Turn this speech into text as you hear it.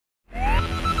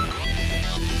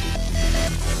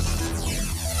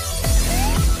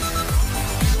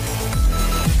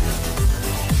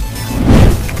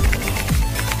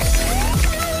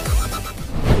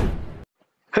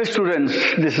students,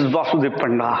 this is Vasudev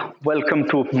Panda. Welcome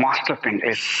to Master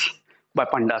English by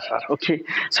Panda sir. Okay,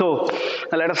 so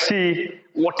let us see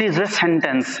what is a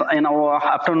sentence in our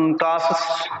afternoon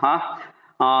classes.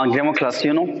 Grammar class,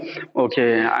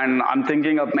 Okay, and I'm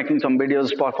thinking of making some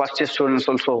videos for first year students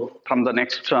also from the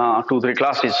next 2-3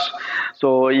 classes.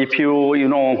 So if you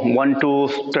want to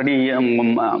study,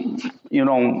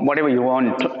 whatever you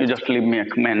want, you just leave me a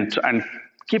comment and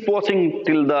keep watching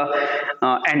till the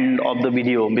end of the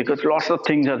video, because lots of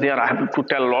things are there. I have to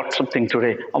tell lots of things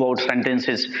today about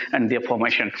sentences and their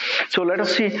formation. So let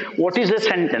us see what is a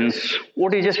sentence.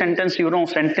 What is a sentence?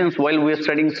 Sentence, while we are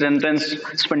studying sentence,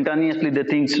 spontaneously the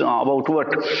things about what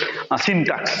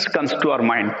syntax comes to our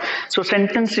mind. So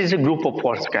sentence is a group of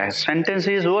words, guys. Sentence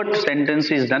is what? Sentence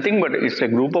is nothing but it's a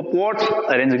group of words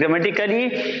arranged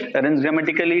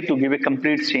grammatically to give a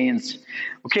complete sense.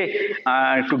 Okay,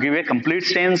 to give a complete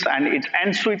sense, and it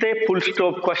ends with a full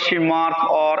stop, question mark,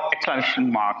 or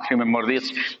exclamation mark. Remember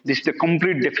this. This is the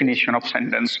complete definition of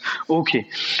sentence. Okay,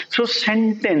 so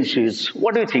sentences.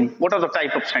 What do you think? What are the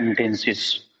type of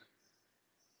sentences?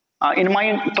 In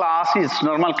my classes,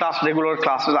 normal class, regular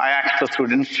classes, I ask the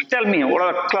students, tell me what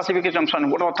are the classifications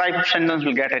and what are the type of sentence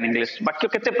we'll get in English. ବାକ୍ୟ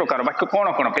କେତେ ପ୍ରକାର, ବାକ୍ୟ କ'ଣ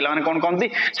କ'ଣ, ପିଲାମାନେ କ'ଣ କହନ୍ତି,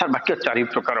 sir ବାକ୍ୟ 4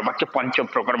 ପ୍ରକାର, ବାକ୍ୟ 5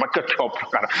 ପ୍ରକାର, ବାକ୍ୟ 6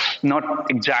 ପ୍ରକାର. Not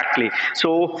exactly. So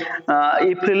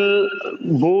it will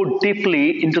go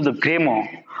deeply into the grammar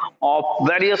of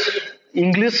various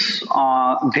English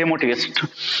grammatists.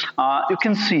 You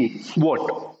can see what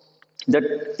that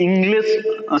English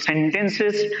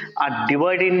sentences are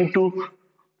divided into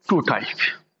two types.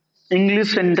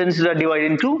 English sentences are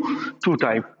divided into two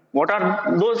types. What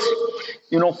are those?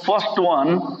 First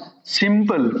one,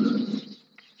 simple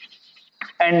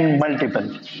and multiple.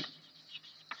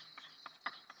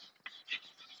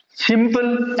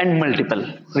 Simple and multiple.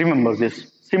 Remember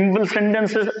this. Simple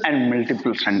sentences and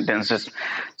multiple sentences.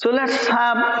 So let's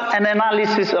have an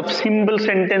analysis of simple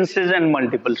sentences and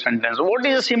multiple sentences. What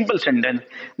is a simple sentence?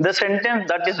 The sentence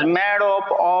that is made up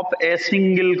of a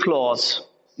single clause.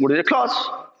 What is a clause?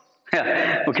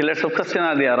 Yeah. Okay, let's have question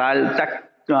there.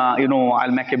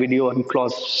 I'll make a video on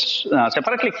clause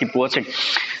separately. Keep watching.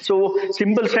 So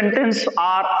simple sentence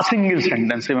are single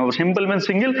sentence. Remember, simple means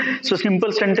single. So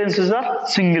simple sentences are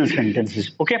single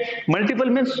sentences. Okay. Multiple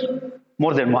means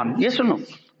more than one. Yes or no?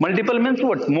 Multiple means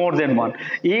what? More than one.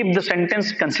 If the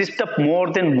sentence consists of more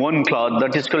than one clause,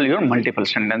 that is called your multiple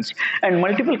sentence. And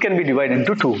multiple can be divided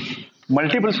into two.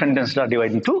 Multiple sentences are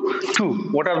divided into two.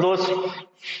 What are those?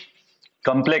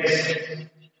 Complex.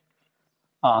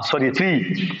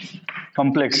 Three.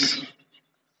 Complex,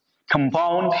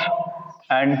 compound,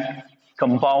 and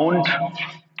compound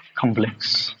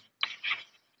complex.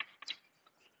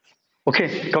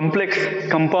 Okay, complex,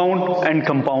 compound, and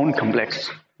compound complex.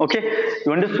 Okay,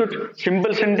 you understood?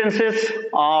 Simple sentences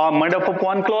are made up of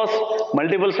one clause,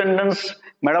 multiple sentence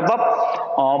made up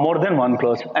of more than one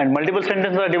clause, and multiple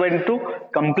sentences are divided into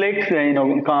complex,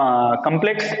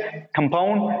 complex,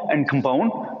 compound, and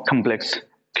compound complex.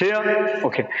 Clear?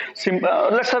 Okay.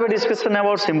 Let's have a discussion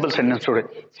about simple sentence today.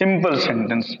 Simple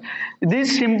sentence.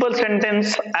 This simple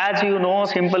sentence, as you know,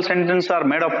 simple sentence are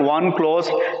made of one clause.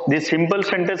 This simple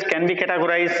sentence can be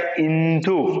categorized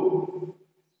into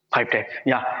 5 types.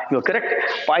 Yeah, you're correct.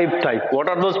 5 types. What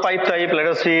are those 5 types? Let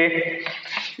us see.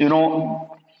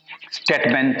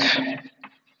 Statement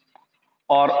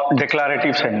or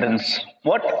declarative sentence.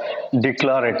 What?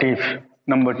 Declarative.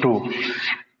 Number 2.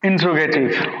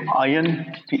 Interrogative,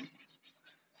 INT.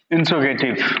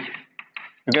 Interrogative.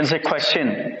 You can say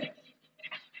question.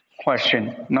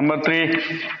 Question. Number 3,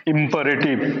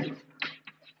 imperative.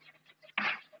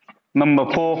 Number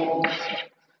 4,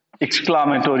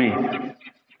 exclamatory.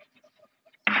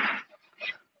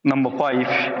 Number 5,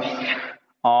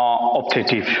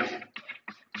 optative.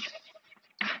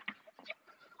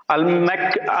 I'll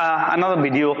make another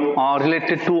video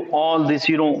related to all this,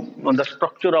 the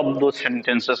structure of those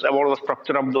sentences, about the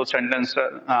structure of those sentences.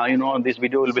 This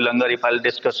video will be longer if I'll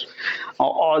discuss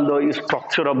all the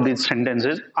structure of these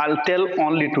sentences. I'll tell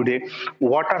only today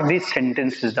what are these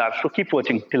sentences are. So keep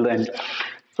watching till the end.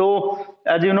 So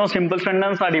as you know, simple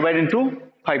sentences are divided into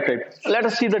 5 types. Let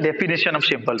us see the definition of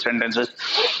simple sentences.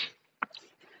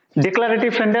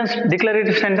 Declarative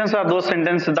sentence are those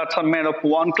sentences that are made of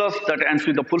one clause that ends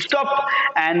with a full stop,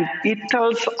 and it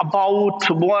tells about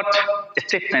what? A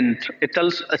statement. It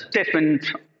tells a statement,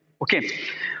 okay,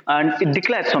 and it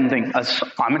declares something as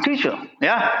I'm a teacher.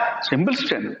 Yeah, simple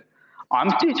statement. I'm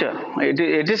a teacher.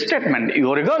 It is statement.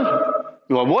 You're a girl.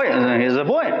 You're a boy. He's a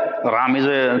boy. Ram is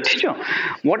a teacher.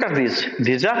 What are these?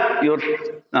 These are your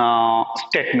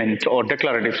statement or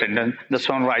declarative sentence. The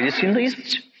sun rises in the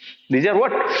east. These are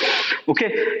what? Okay,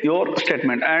 your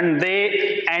statement. And they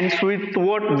ends with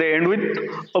what? They end with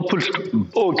a full stop.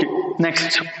 Okay,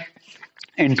 next.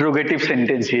 Interrogative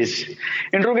sentences.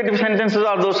 Interrogative sentences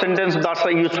are those sentences that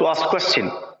are used to ask question.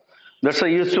 That's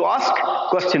used to ask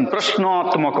question.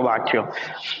 प्रश्नात्मक वाक्य.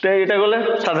 এটা গলে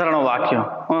সাধারণ বাক্য.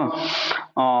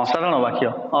 সাধারণ বাক্য.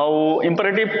 ଆଉ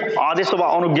imperative आदेश বা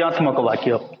अनुज्ञात्मक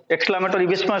वाक्य. exclamatory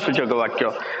विस्मय सूचक वाक्य.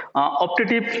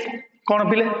 optative कौन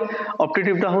पिले?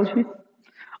 optative टा होची.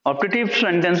 Optative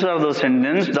sentences are those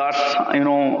sentences that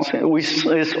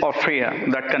wishes or fear,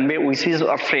 that convey wishes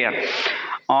or fear.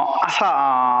 आशा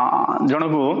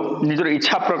जनकु निजर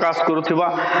इच्छा प्रकाश करुथिबा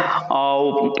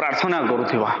प्रार्थना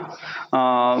करुथिबा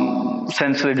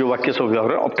सेंस रे जो वाक्य सब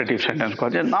भाव optative sentence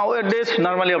कहजे. Now at this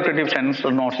normally optative sentence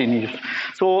are not in use.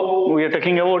 So we are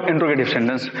talking about interrogative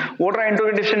sentence. What are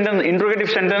interrogative sentence? Interrogative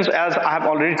sentence, as I have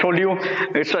already told you,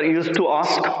 it's used to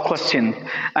ask question,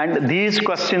 and these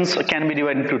questions can be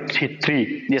divided into three: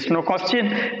 yes no question,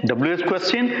 WH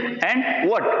question, and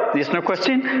what? Yes no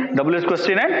question, WH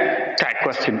question, and tag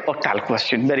question or tal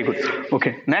question. Very good.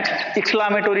 Okay, next,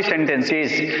 exclamatory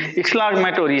sentences.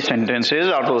 Exclamatory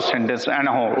sentences are those sentences, and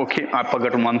okay, I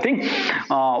forgot one thing.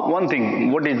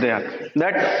 What is there?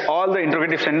 That all the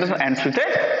interrogative sentence ends with a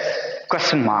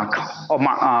question mark or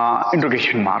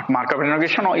interrogation mark of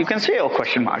interrogation, or you can say a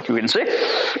question mark, you can say.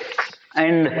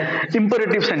 And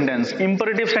imperative sentence.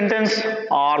 Imperative sentence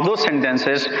are those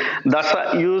sentences that are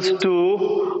used to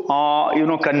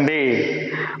convey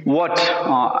what?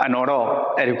 An order,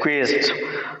 a request,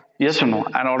 yes or no,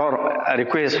 an order, a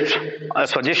request, a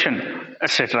suggestion,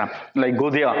 etc. Like go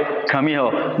there, come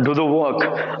here, do the work,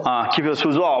 keep your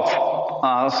shoes off,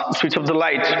 switch off the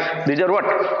lights. These are what?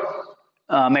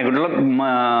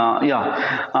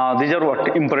 These are what?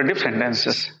 Imperative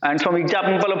sentences. And some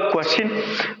example of question: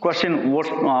 what's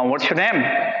your name?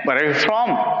 Where are you from?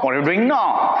 What are you doing now?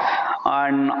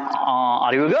 And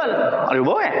are you a girl? Are you a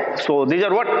boy? So these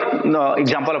are what?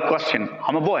 Example of question.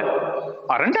 I'm a boy,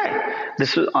 aren't I?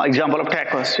 This is example of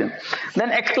tag question. Then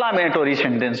exclamatory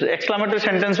sentences. Exclamatory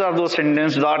sentences are those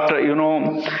sentences that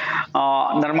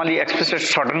normally express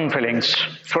certain feelings.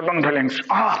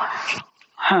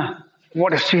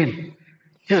 What a scene!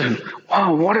 Yes.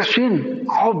 Wow, what a scene!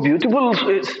 How beautiful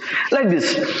it is! Like this.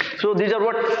 So these are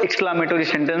what? Exclamatory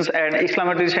sentence, and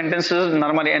exclamatory sentences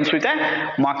normally ends with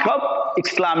a mark of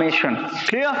exclamation.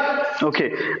 Clear?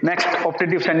 Okay. Next,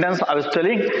 optative sentence. I was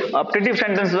telling, optative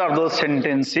sentences are those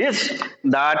sentences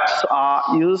that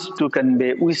are used to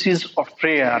convey wishes of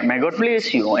prayer. May God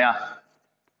bless you. Yeah.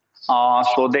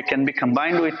 So they can be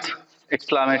combined with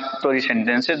exclamatory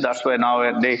sentences. That's why now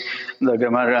the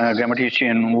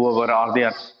grammatician, whoever are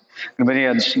there,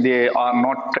 grammarians, they are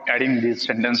not adding these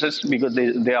sentences because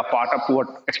they are part of what?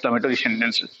 Exclamatory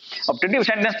sentences. Optative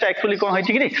sentence actually कौन है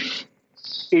ठीक है?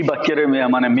 এই বাক্যরে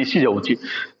মানে মিশি যাଉଛି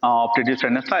optative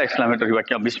সেন্টেন্সটা এক্সକ୍ଲାମେଟୋରୀ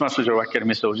ବାକ୍ୟ ବିସ୍ମୟସୂଚକ ବାକ୍ୟରେ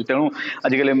ମିଶି ଯାଉଛି. ତେଣୁ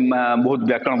ଆଜିକାଲି ବହୁତ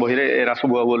ବ୍ୟାକରଣ ବହିରେ ଏରା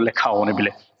ସବୁ ଲେଖା ହଉନି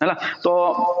ବିଲେ ହେଲା. ତ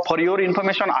ଫର your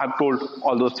information I have told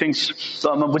all ଦୋଜ things. ତ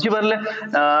ଆମେ ବୁଝିପାରିଲେ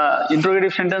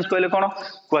ଇଣ୍ଟରୋଗେଟିଭ ସେଣ୍ଟେନ୍ସ କହିଲେ କ'ଣ?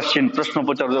 କ୍ୱେଶ୍ଚିନ୍, ପ୍ରଶ୍ନ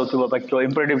ପଚରାଯାଉଥିବା ବାକ୍ୟ.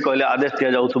 ଇମ୍ପେରେଟିଭ କହିଲେ ଆଦେଶ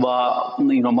ଦିଆଯାଉଥିବା,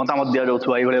 ମତାମତ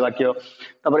ଦିଆଯାଉଥିବା ଏଇଭଳି ବାକ୍ୟ.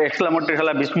 ତାପରେ ଏକ୍ସକ୍ଲାମେଟୋରୀ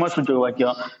ହେଲା ବିସ୍ମୟସୂଚକ ବାକ୍ୟ.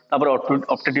 ତାପରେ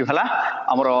ଅପଟେଟିଭ ହେଲା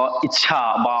ଆମର ଇଚ୍ଛା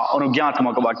ବା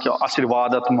ଅନୁଜ୍ଞାତ୍ମକ ବାକ୍ୟ,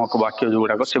 ଆଶୀର୍ବାଦାତ୍ମକ ବାକ୍ୟ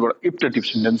ଯୋଉଗୁଡାକ ସେଗୁଡା ଇପ୍ଟେଟିଭ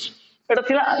ସେଣ୍ଟେନ୍ସ. এটা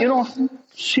ଥିଲା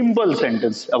সিম্পল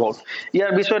সেন্টেন্স অ্যাবাউট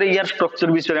ইয়ার বিষয়ে, ইয়ার স্ট্রাকচার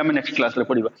বিষয়ে আমি নেক্সট ক্লাসে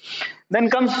পড়িবা. দেন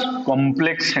কমস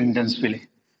কমপ্লেক্স সেন্টেন্স বিলে.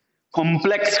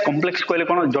 কমপ্লেক্স কইলে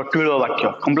কোন? জটিল বাক্য.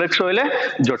 কমপ্লেক্স হইলে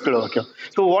জটিল বাক্য.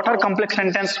 So what are complex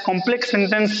sentence? Complex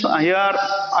sentence, here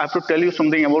I have to tell you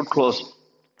something about clause.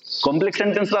 Complex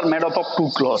sentences are made up of two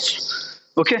clauses.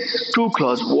 Okay, two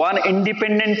clauses. One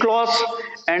independent clause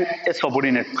and a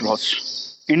subordinate clause.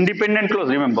 Independent clause,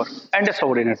 remember, and a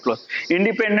subordinate clause.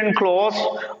 Independent clause,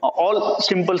 all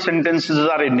simple sentences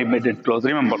are independent clause.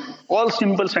 Remember, all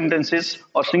simple sentences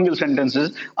or single sentences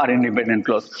are independent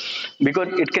clause because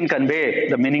it can convey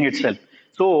the meaning itself.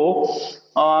 So,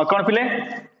 कौन पिले?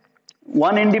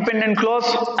 One independent clause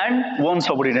and one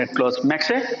subordinate clause makes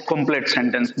a complete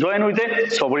sentence. Join with a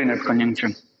subordinate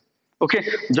conjunction. Okay,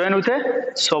 join with a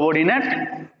subordinate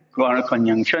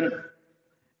conjunction.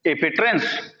 If it rains,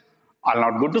 I'll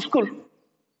not go to school.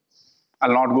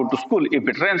 I'll not go to school if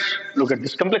it rains. Look at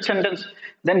this complex sentence.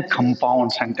 Then compound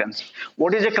sentence.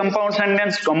 What is a compound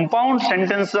sentence? Compound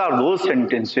sentences are those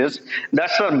sentences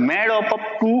that are made up of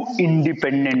two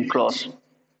independent clauses.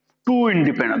 Two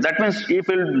independent. That means if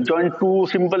you join two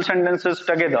simple sentences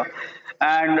together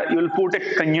and you will put a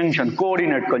conjunction,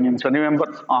 coordinate conjunction. Remember,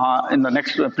 in the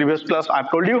next previous class,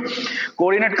 I've told you,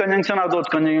 coordinate conjunction are those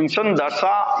conjunctions that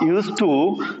are used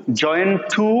to join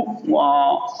two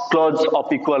clauses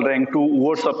of equal rank, two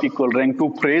words of equal rank,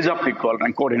 two phrases of equal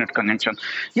rank. Coordinate conjunction.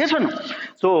 Yes or no?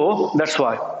 So that's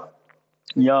why.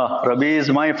 Yeah, Ravi is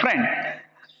my friend,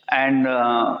 and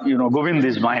Govind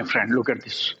is my friend. Look at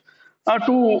this.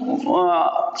 Two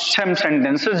same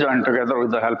sentences joined together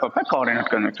with the help of a coordinate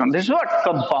conjunction. This is what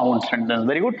compound sentence.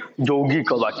 Very good. যৌগিক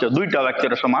বাক্য দুইটা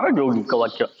বাক্যের সমান যৌগিক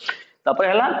বাক্য তারপরে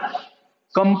হলা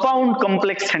compound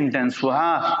complex sentence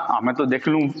हाँ आम तो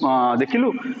देखिलु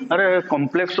अरे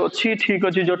कम्प्लेक्स अच्छी ठीक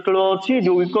अच्छे जटिल अच्छी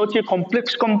यौगिक अच्छी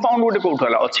कम्प्लेक्स कंपाउंड गोटे कौट है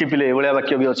अच्छी पिले ये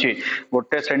वाक्य भी अच्छी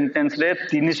गोटे सेंटेंस रे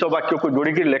 300 वाक्य को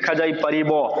जोड़ी लिखा जाई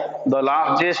परिबो the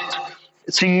largest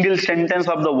single sentence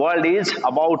of the world is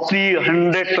about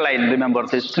 300 line. Remember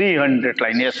this, 300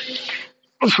 line. Yes.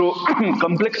 So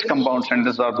complex compound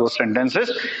sentences are those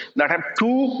sentences that have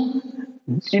two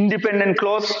independent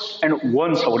clause and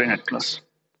one subordinate clause.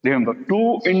 Remember, two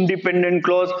independent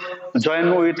clause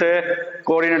join with a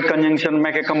coordinate conjunction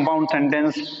make a compound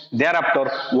sentence. Thereafter,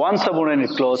 one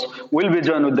subordinate clause will be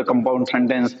joined with the compound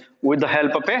sentence with the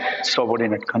help of a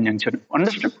subordinate conjunction.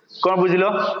 Understand? कौन बुझिलो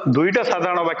दुईटा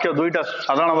साधारण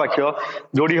वाक्य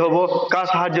जोड़ी होबो का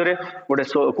सहाय्य रे गोटे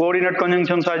कोऑर्डिनेट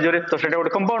कंजंक्शन सहाय्य रे तो सेटा गोटे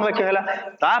कंपाउंड वाक्य हैला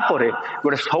तापरे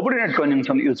गोटे सबऑर्डिनेट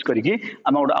कंजंक्शन यूज करिकि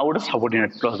हम गोटे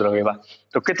सबऑर्डिनेट क्लॉज लगेबा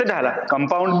तो केतेटा हैला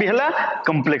कंपाउंड भी हैला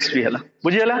कॉम्प्लेक्स भी हैला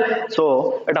बुझियला सो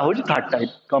एटा होची third type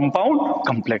compound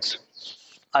complex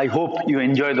I hope you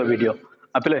enjoy the video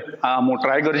आपले मो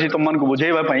ट्राई करिछि तुमन को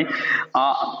बुझेबा पई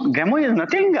demo is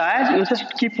nothing guys you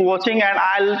just keep watching and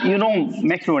I will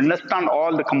make you understand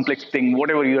all the complex thing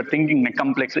whatever you are thinking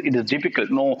complex it is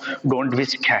difficult no don't be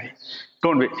scared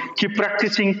don't be keep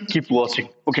practicing keep watching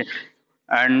okay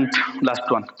and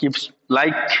last one keep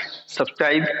like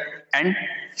subscribe and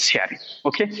sharing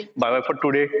okay bye bye for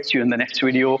today see you in the next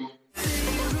video